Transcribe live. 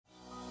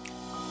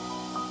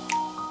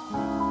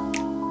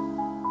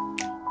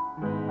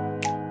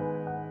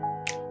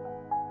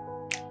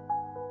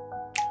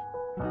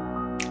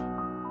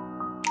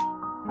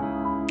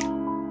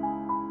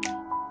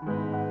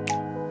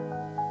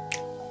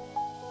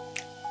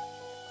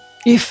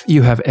If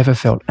you have ever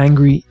felt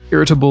angry,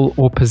 irritable,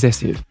 or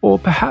possessive, or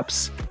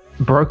perhaps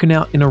broken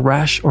out in a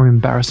rash or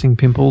embarrassing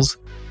pimples,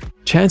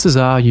 chances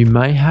are you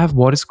may have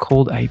what is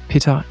called a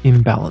Pitta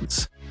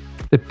imbalance.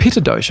 The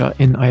Pitta dosha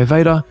in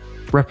Ayurveda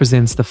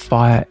represents the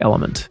fire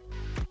element.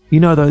 You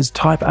know those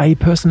type A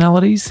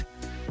personalities?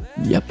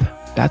 Yep,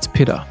 that's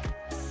Pitta.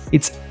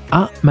 It's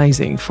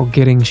amazing for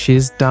getting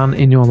shiz done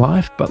in your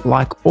life, but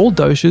like all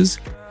doshas,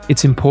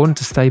 it's important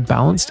to stay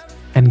balanced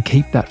and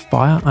keep that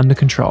fire under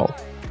control.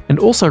 And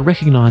also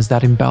recognize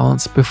that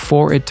imbalance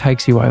before it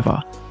takes you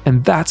over.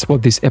 And that's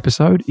what this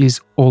episode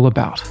is all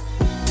about.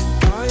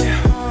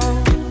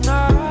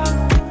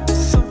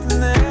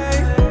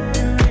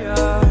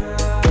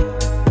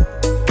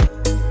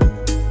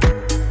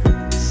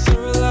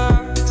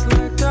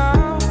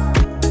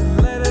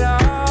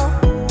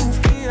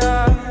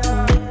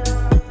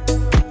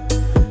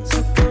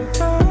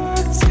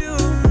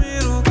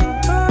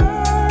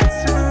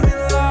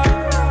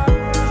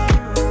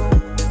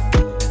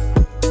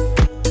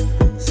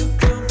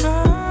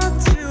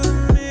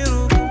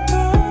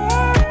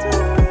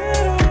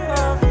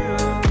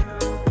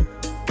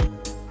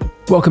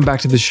 Welcome back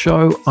to the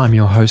show. I'm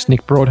your host,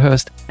 Nick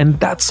Broadhurst, and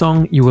that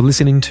song you were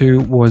listening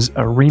to was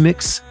a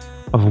remix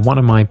of one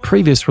of my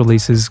previous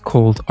releases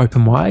called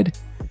Open Wide,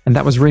 and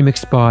that was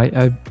remixed by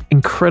an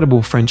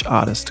incredible French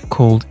artist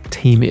called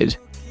Timid.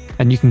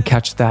 And you can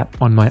catch that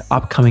on my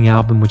upcoming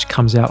album, which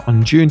comes out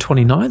on June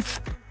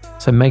 29th.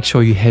 So make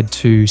sure you head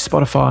to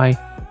Spotify,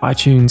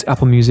 iTunes,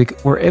 Apple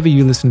Music, wherever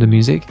you listen to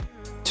music,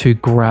 to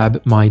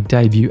grab my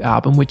debut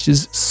album, which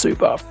is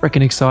super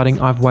freaking exciting.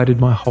 I've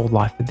waited my whole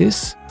life for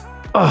this.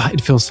 Oh,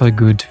 it feels so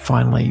good to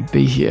finally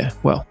be here.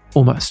 Well,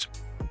 almost.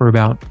 We're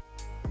about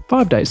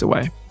 5 days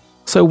away.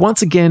 So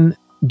once again,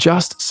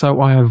 just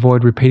so I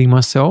avoid repeating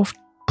myself,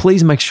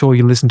 please make sure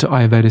you listen to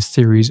Ayurveda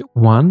Series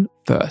 1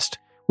 first,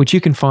 which you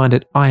can find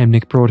at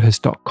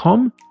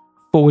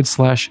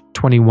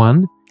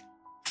iamnickbroadhurst.com/21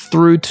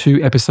 through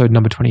to episode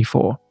number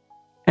 24.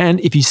 And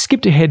if you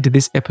skipped ahead to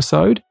this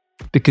episode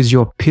because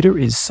your Pitta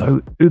is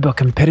so uber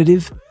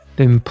competitive,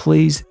 then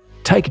please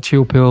take a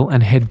chill pill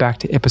and head back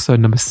to episode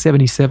number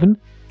 77,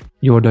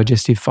 your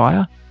digestive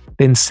fire,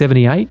 then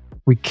 78,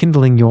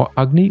 rekindling your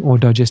Agni or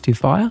digestive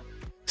fire,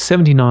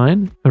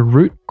 79, the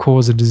root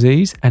cause of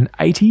disease, and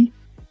 80,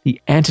 the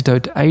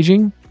antidote to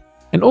aging,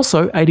 and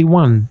also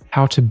 81,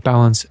 how to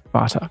balance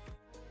Vata.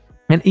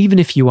 And even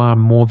if you are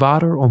more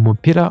Vata or more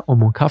Pitta or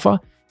more Kapha,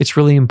 it's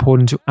really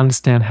important to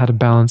understand how to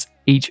balance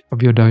each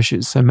of your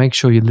doshas, so make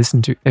sure you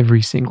listen to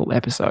every single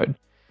episode.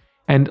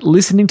 And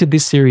listening to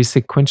this series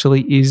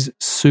sequentially is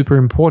super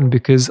important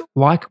because,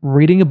 like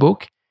reading a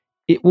book,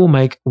 it will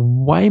make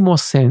way more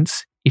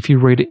sense if you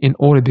read it in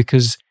order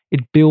because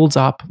it builds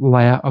up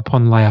layer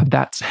upon layer.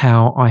 That's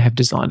how I have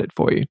designed it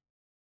for you.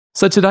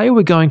 So today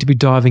we're going to be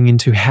diving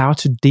into how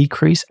to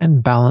decrease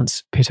and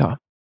balance Pitta.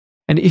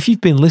 And if you've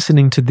been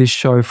listening to this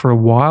show for a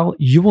while,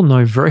 you will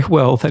know very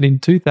well that in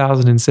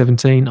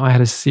 2017 I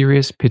had a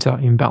serious Pitta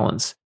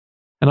imbalance.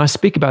 And I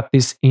speak about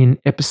this in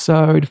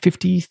episode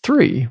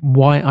 53,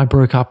 why I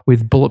broke up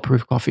with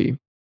Bulletproof Coffee.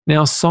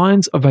 Now,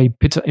 signs of a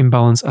Pitta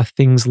imbalance are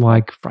things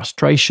like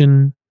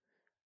frustration,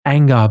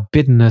 anger,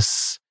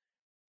 bitterness,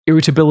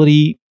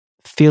 irritability,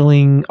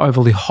 feeling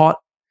overly hot,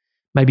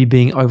 maybe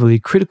being overly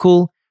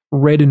critical,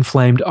 red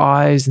inflamed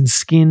eyes and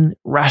skin,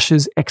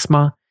 rashes,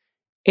 eczema,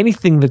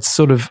 anything that's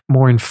sort of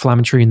more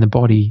inflammatory in the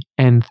body,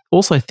 and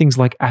also things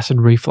like acid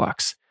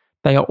reflux.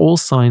 They are all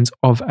signs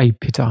of a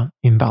Pitta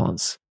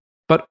imbalance.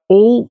 But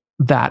all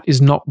that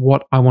is not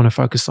what I want to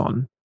focus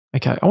on.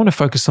 Okay, I want to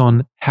focus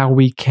on how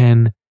we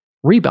can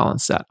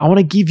rebalance that. I want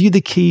to give you the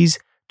keys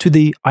to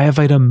the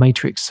Ayurveda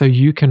matrix so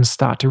you can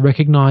start to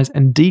recognize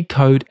and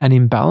decode an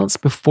imbalance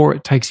before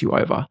it takes you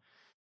over.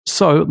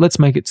 So let's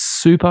make it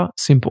super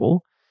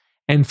simple.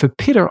 And for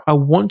Pitta, I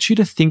want you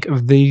to think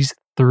of these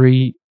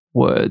 3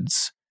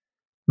 words: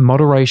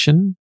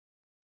 moderation,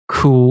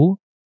 cool,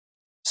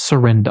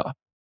 surrender.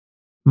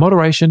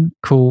 Moderation,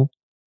 cool,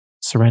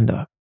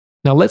 surrender.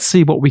 Now, let's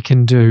see what we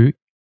can do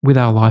with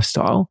our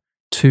lifestyle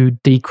to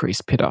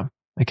decrease Pitta,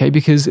 okay?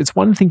 Because it's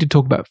one thing to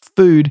talk about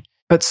food,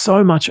 but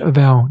so much of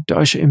our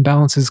dosha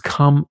imbalances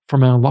come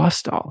from our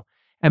lifestyle.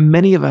 And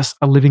many of us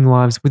are living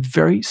lives with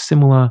very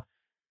similar,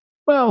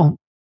 well,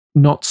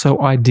 not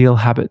so ideal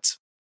habits.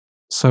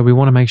 So we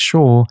want to make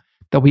sure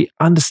that we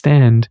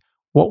understand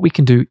what we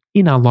can do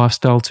in our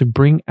lifestyle to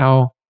bring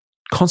our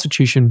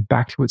constitution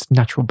back to its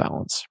natural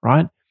balance,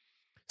 right?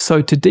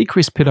 So to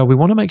decrease Pitta, we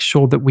want to make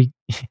sure that we,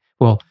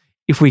 well,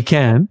 if we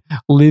can,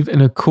 live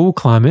in a cool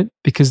climate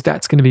because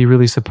that's going to be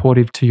really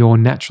supportive to your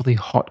naturally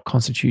hot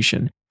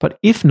constitution. But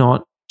if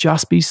not,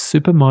 just be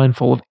super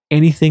mindful of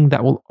anything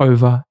that will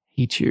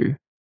overheat you,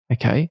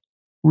 okay?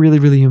 Really,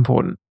 really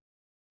important.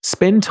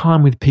 Spend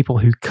time with people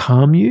who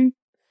calm you,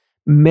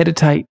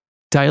 meditate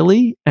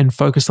daily, and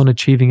focus on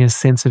achieving a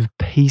sense of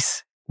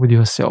peace with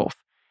yourself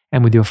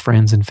and with your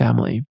friends and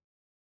family.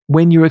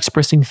 When you're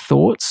expressing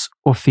thoughts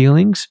or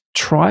feelings,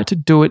 try to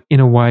do it in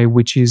a way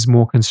which is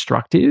more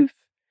constructive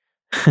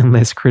and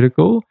less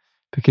critical,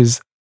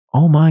 because,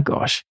 oh my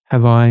gosh,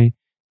 have I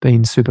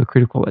been super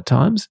critical at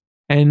times,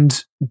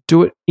 and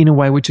do it in a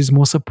way which is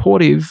more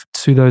supportive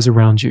to those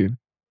around you,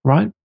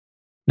 right?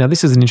 Now,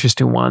 this is an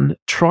interesting one.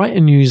 Try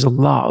and use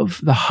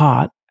love, the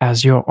heart,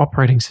 as your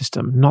operating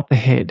system, not the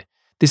head.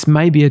 This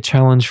may be a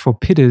challenge for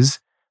Pittas,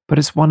 but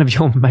it's one of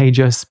your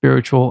major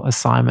spiritual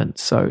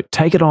assignments. So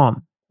take it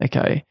on,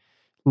 okay?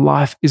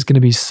 Life is going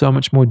to be so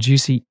much more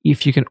juicy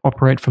if you can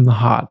operate from the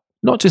heart,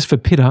 not just for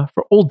Pitta,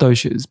 for all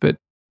doshas, but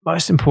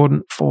most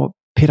important for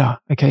Pitta,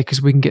 okay?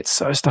 Because we can get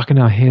so stuck in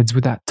our heads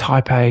with that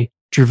type A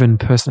driven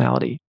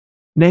personality.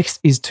 Next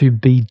is to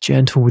be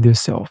gentle with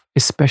yourself,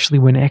 especially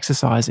when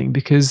exercising,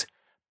 because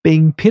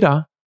being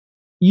Pitta,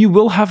 you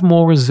will have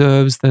more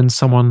reserves than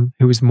someone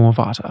who is more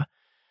Vata.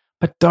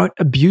 But don't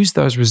abuse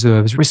those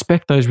reserves.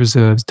 Respect those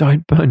reserves.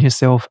 Don't burn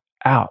yourself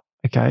out,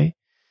 okay?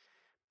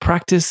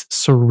 Practice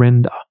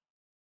surrender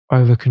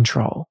over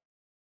control,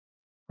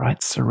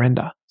 right?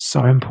 Surrender,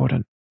 so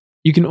important.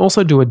 You can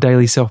also do a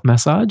daily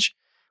self-massage,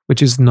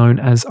 which is known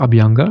as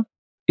Abhyanga.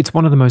 It's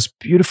one of the most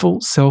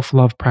beautiful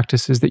self-love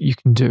practices that you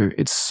can do.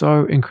 It's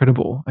so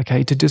incredible,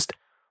 okay, to just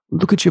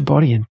look at your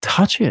body and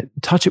touch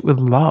it with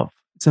love.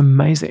 It's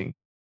amazing.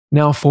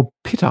 Now, for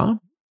Pitta,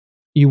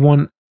 you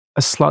want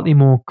a slightly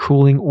more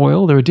cooling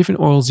oil. There are different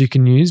oils you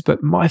can use,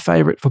 but my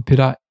favorite for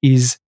Pitta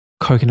is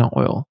coconut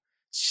oil.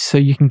 So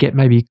you can get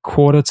maybe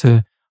 1/4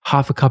 to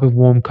half a cup of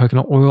warm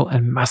coconut oil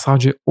and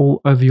massage it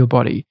all over your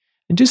body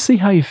and just see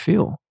how you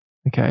feel,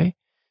 okay?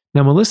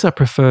 Now, Melissa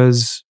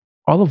prefers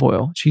olive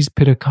oil. She's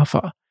Pitta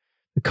Kapha.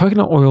 The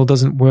coconut oil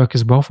doesn't work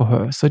as well for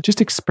her, so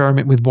just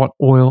experiment with what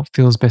oil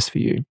feels best for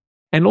you.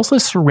 And also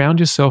surround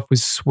yourself with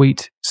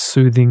sweet,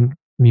 soothing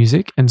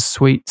music and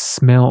sweet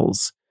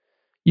smells.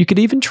 You could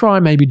even try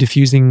maybe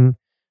diffusing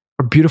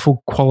a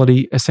beautiful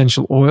quality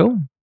essential oil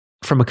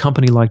from a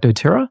company like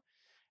doTERRA,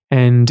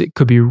 and it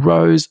could be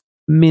rose,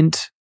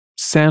 mint,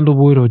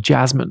 sandalwood, or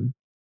jasmine,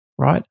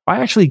 right?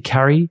 I actually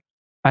carry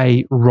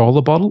a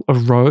roller bottle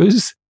of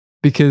rose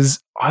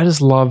because I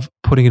just love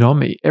putting it on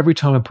me. Every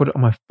time I put it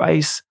on my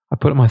face, I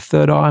put it on my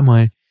third eye,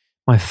 my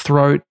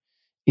throat,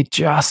 it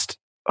just,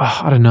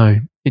 I don't know,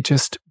 it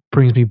just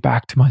brings me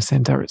back to my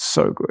center. It's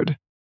so good.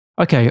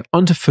 Okay,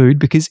 onto food,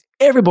 because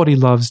everybody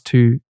loves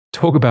to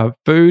talk about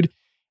food.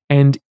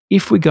 And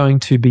if we're going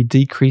to be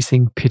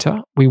decreasing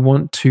Pitta, we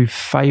want to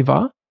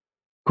favor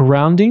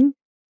grounding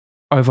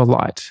over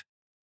light,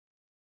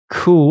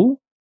 cool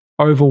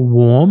over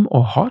warm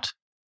or hot,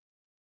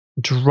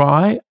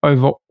 dry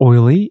over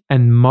oily,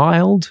 and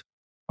mild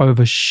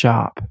over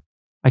sharp.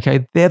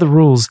 Okay, they're the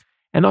rules.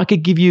 And I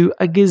could give you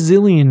a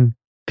gazillion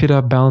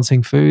Pitta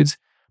balancing foods,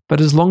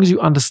 but as long as you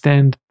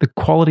understand the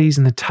qualities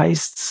and the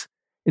tastes,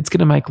 it's going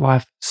to make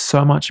life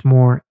so much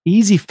more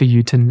easy for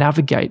you to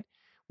navigate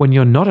when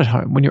you're not at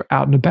home, when you're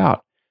out and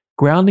about.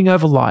 Grounding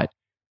over light,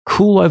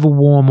 cool over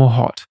warm or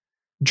hot,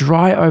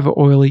 dry over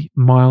oily,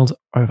 mild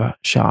over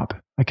sharp.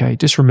 Okay,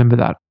 just remember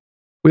that.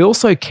 We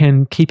also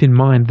can keep in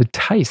mind the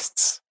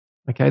tastes.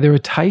 Okay, there are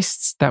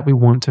tastes that we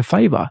want to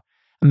favor.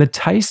 And the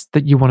taste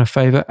that you want to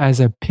favor as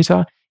a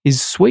Pitta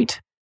is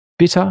sweet,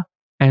 bitter,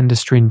 and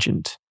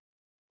astringent.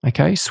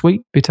 Okay,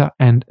 sweet, bitter,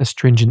 and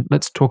astringent.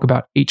 Let's talk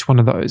about each one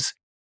of those.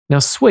 Now,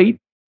 sweet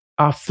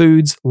are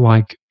foods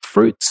like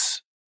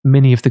fruits.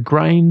 Many of the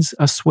grains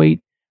are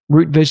sweet,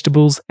 root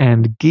vegetables,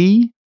 and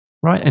ghee,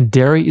 right? And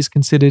dairy is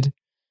considered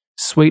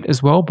sweet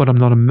as well, but I'm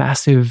not a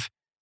massive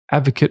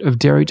advocate of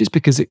dairy just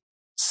because it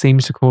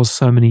seems to cause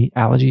so many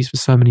allergies for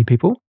so many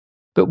people.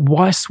 But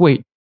why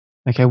sweet?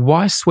 Okay,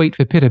 why sweet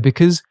for Pitta?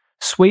 Because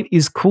sweet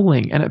is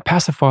cooling and it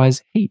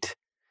pacifies heat.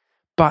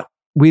 But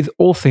with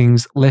all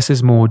things, less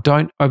is more.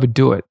 Don't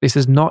overdo it. This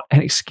is not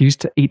an excuse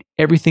to eat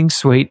everything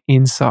sweet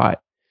in sight.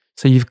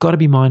 So you've got to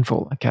be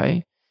mindful,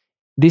 okay?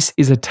 This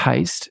is a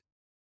taste.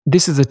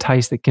 This is a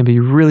taste that can be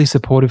really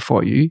supportive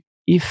for you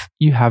if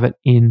you have it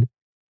in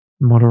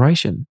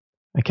moderation,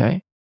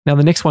 okay? Now,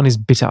 the next one is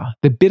bitter.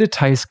 The bitter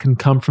taste can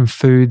come from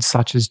foods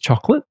such as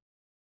chocolate.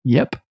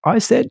 Yep, I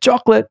said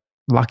chocolate.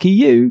 Lucky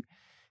you.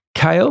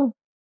 Kale,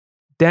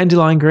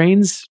 dandelion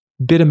greens,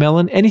 bitter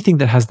melon, anything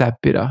that has that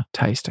bitter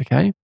taste,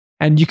 okay?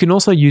 And you can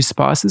also use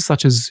spices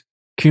such as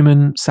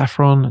cumin,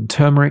 saffron, and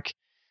turmeric.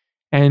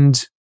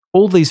 And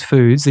all these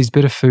foods, these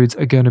bitter foods,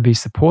 are going to be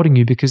supporting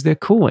you because they're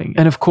cooling.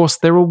 And of course,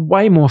 there are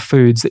way more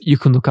foods that you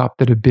can look up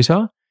that are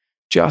bitter.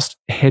 Just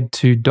head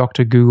to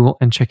Dr. Google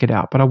and check it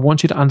out. But I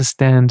want you to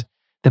understand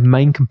the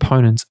main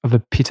components of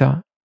a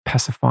Pitta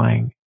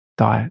pacifying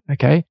diet,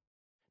 okay?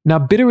 Now,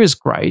 bitter is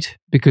great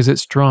because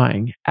it's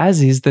drying,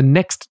 as is the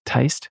next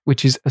taste,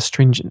 which is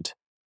astringent.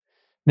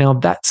 Now,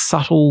 that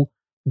subtle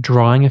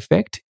drying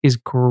effect is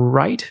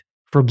great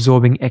for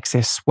absorbing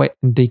excess sweat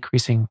and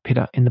decreasing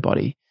Pitta in the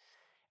body.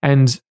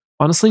 And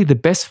honestly, the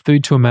best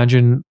food to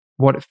imagine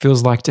what it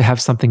feels like to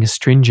have something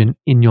astringent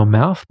in your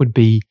mouth would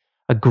be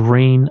a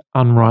green,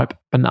 unripe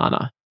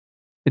banana.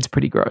 It's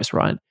pretty gross,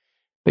 right?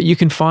 But you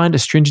can find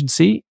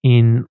astringency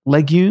in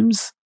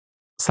legumes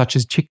such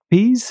as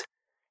chickpeas.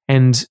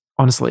 And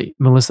honestly,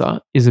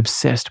 Melissa is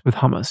obsessed with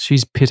hummus.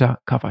 She's Pitta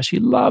Kapha. She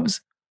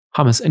loves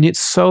hummus, and it's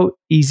so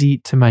easy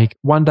to make.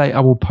 One day I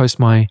will post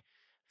my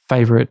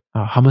favorite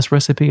hummus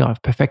recipe.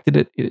 I've perfected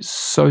it. It is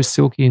so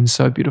silky and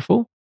so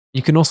beautiful.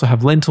 You can also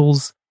have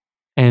lentils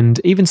and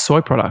even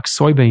soy products,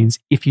 soybeans,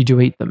 if you do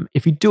eat them.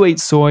 If you do eat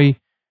soy,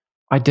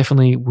 I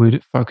definitely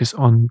would focus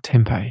on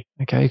tempeh,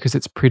 okay? Because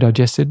it's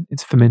pre-digested,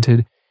 it's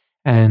fermented,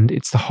 and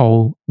it's the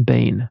whole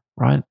bean,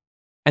 right?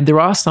 And there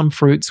are some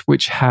fruits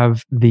which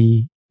have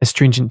the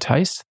astringent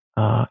taste.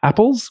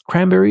 Apples,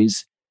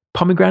 cranberries,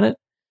 pomegranate.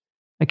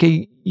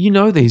 Okay, you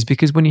know these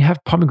because when you have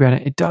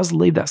pomegranate, it does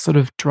leave that sort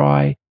of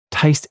dry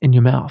taste in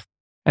your mouth.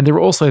 And there are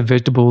also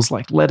vegetables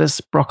like lettuce,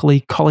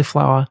 broccoli,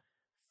 cauliflower,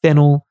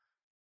 fennel,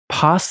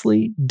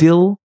 parsley,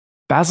 dill,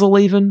 basil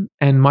even,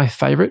 and my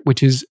favorite,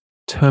 which is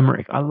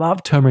turmeric. I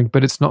love turmeric,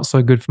 but it's not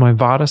so good for my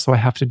vata, so I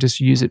have to just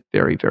use it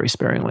very, very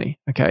sparingly,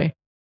 okay?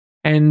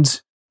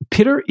 And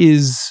Pitta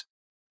is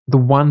the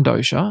one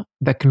dosha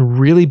that can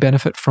really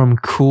benefit from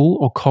cool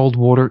or cold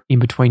water in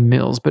between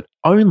meals, but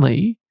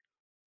only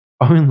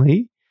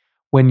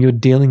when you're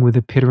dealing with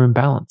a Pitta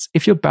imbalance.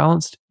 If you're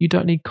balanced, you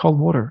don't need cold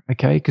water,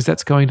 okay? Because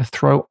that's going to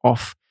throw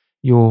off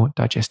your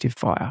digestive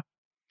fire.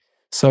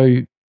 So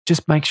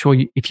just make sure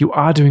if you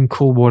are doing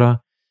cool water,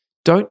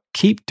 don't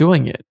keep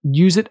doing it.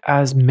 Use it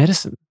as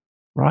medicine,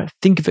 right?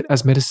 Think of it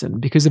as medicine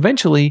because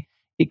eventually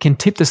it can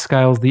tip the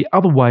scales the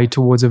other way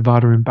towards a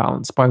vata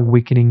imbalance by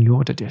weakening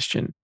your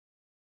digestion.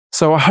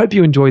 So I hope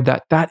you enjoyed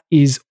that. That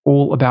is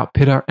all about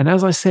Pitta. And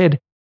as I said,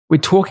 we're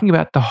talking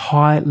about the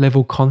high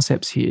level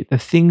concepts here, the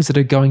things that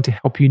are going to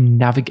help you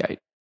navigate,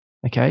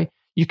 okay?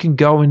 You can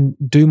go and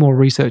do more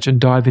research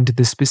and dive into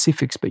the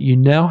specifics, but you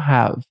now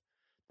have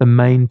the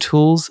main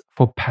tools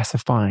for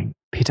pacifying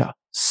Pitta.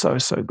 So,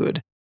 so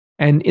good.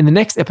 And in the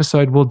next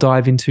episode, we'll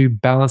dive into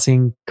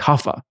balancing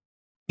Kapha.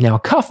 Now,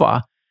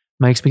 Kapha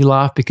makes me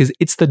laugh because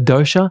it's the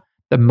dosha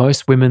that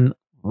most women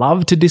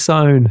love to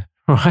disown,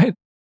 right?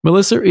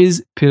 Melissa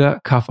is Pitta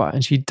Kapha,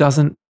 and she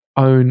doesn't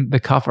own the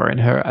Kapha in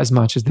her as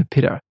much as the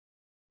Pitta.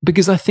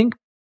 Because I think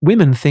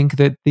women think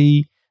that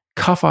the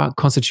Kapha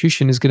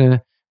constitution is going to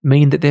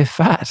mean that they're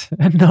fat.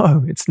 And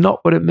no, it's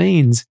not what it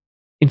means.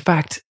 In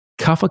fact,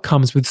 Kapha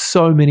comes with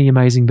so many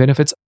amazing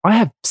benefits. I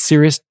have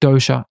serious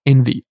dosha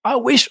envy. I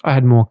wish I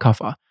had more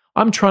Kapha.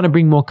 I'm trying to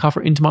bring more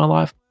Kapha into my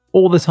life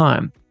all the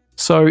time.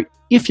 So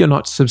if you're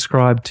not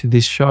subscribed to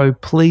this show,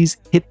 please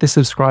hit the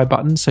subscribe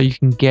button so you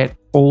can get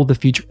all the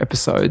future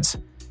episodes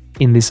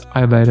in this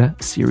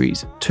Ayurveda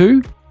series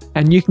 2.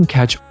 And you can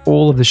catch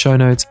all of the show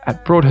notes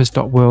at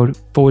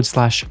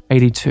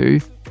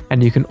broadhurst.world/82.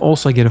 And you can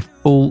also get a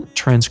full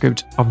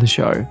transcript of the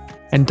show.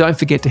 And don't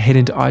forget to head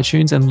into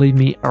iTunes and leave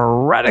me a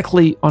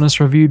radically honest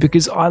review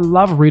because I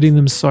love reading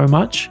them so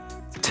much.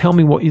 Tell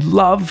me what you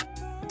love.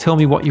 Tell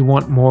me what you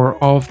want more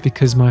of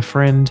because, my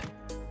friend,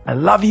 I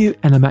love you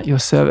and I'm at your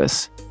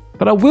service.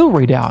 But I will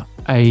read out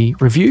a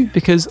review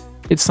because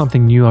it's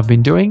something new I've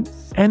been doing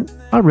and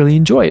I really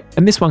enjoy it.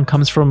 And this one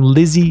comes from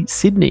Lizzie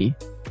Sydney.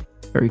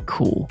 Very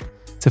cool.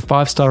 It's a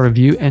 5-star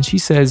review and she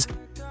says,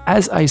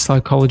 as a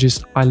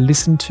psychologist, I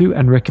listen to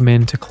and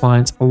recommend to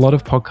clients a lot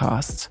of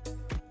podcasts.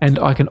 And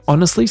I can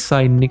honestly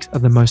say Nick's are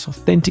the most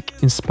authentic,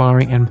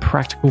 inspiring, and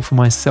practical for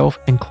myself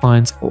and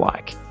clients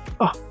alike.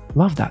 Oh,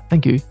 love that.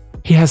 Thank you.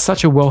 He has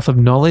such a wealth of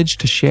knowledge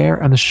to share,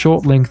 and the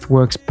short length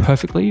works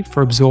perfectly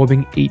for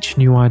absorbing each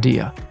new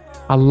idea.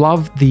 I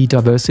love the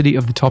diversity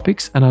of the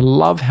topics, and I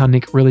love how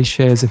Nick really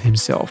shares of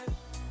himself.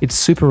 It's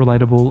super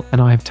relatable, and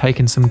I have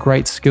taken some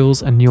great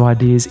skills and new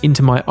ideas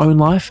into my own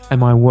life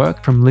and my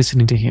work from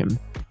listening to him.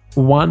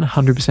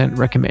 100%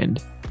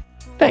 recommend.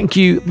 Thank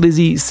you,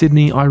 Lizzie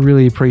Sydney. I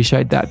really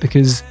appreciate that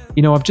because,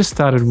 I've just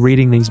started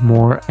reading these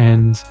more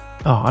and,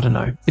 I don't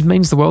know. It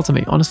means the world to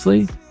me,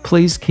 honestly.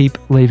 Please keep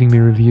leaving me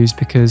reviews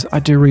because I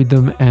do read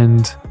them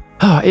and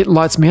it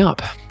lights me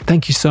up.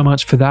 Thank you so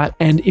much for that.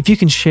 And if you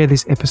can share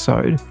this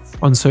episode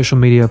on social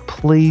media,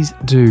 please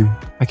do.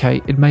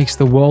 Okay, it makes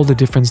the world a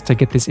difference to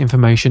get this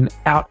information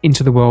out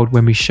into the world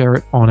when we share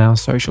it on our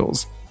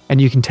socials.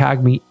 And you can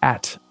tag me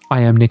at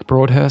I am Nick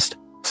Broadhurst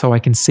so I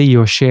can see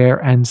your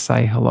share and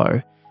say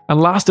hello. And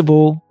last of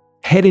all,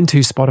 head into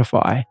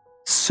Spotify,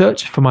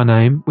 search for my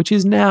name, which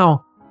is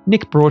now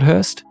Nick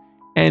Broadhurst,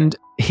 and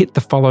hit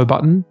the follow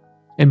button.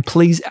 And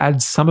please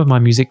add some of my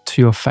music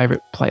to your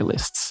favorite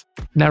playlists.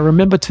 Now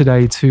remember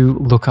today to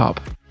look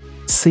up,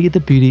 see the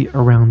beauty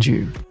around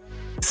you,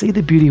 see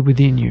the beauty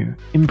within you,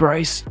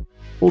 embrace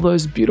all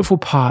those beautiful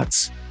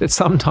parts that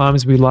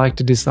sometimes we like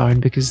to disown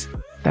because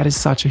that is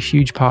such a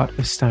huge part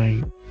of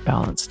staying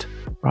balanced,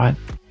 right?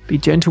 Be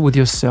gentle with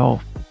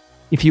yourself.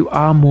 If you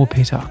are more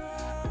Pitta,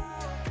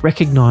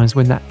 recognize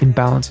when that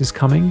imbalance is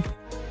coming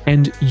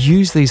and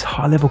use these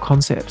high-level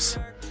concepts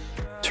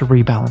to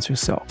rebalance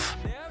yourself.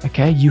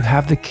 Okay? You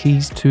have the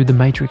keys to the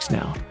matrix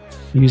now.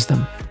 Use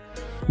them.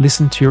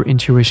 Listen to your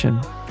intuition.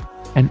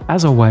 And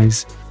as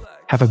always,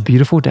 have a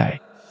beautiful day.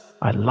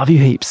 I love you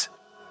heaps.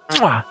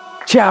 Mwah!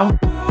 Ciao!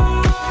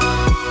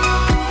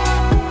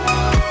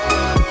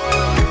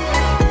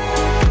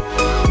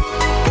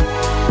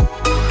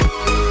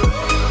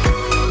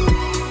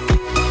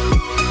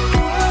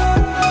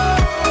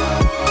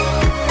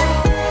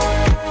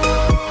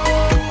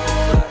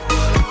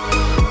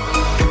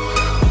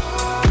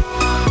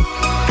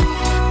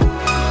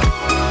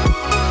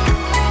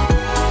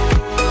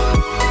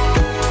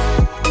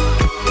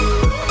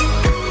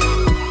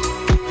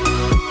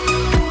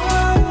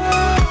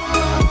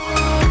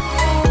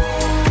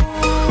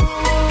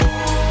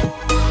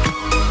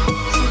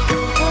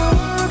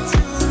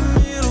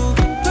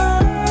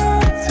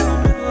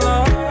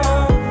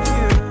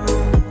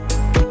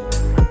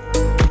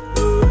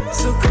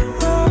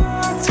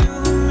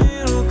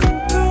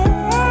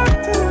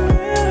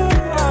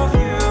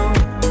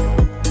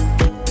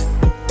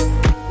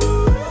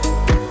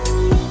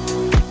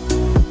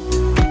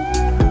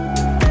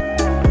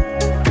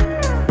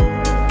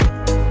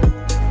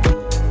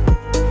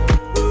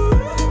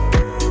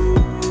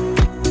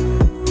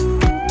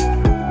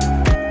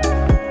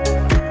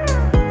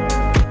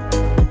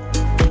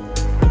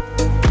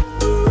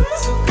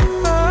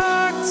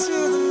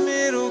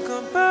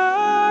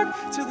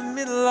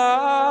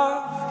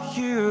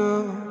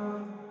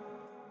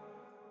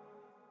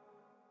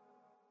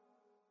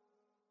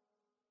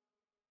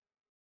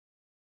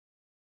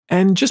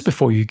 And just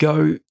before you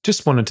go,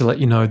 just wanted to let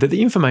you know that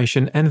the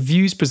information and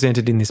views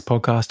presented in this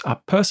podcast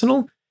are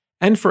personal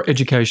and for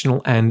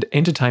educational and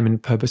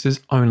entertainment purposes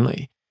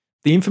only.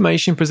 The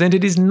information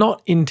presented is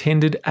not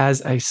intended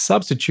as a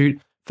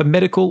substitute for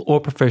medical or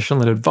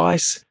professional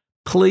advice.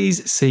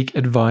 Please seek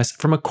advice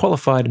from a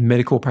qualified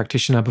medical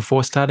practitioner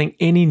before starting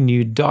any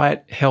new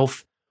diet,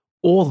 health,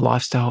 or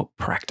lifestyle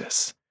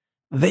practice.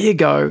 There you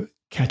go.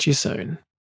 Catch you soon.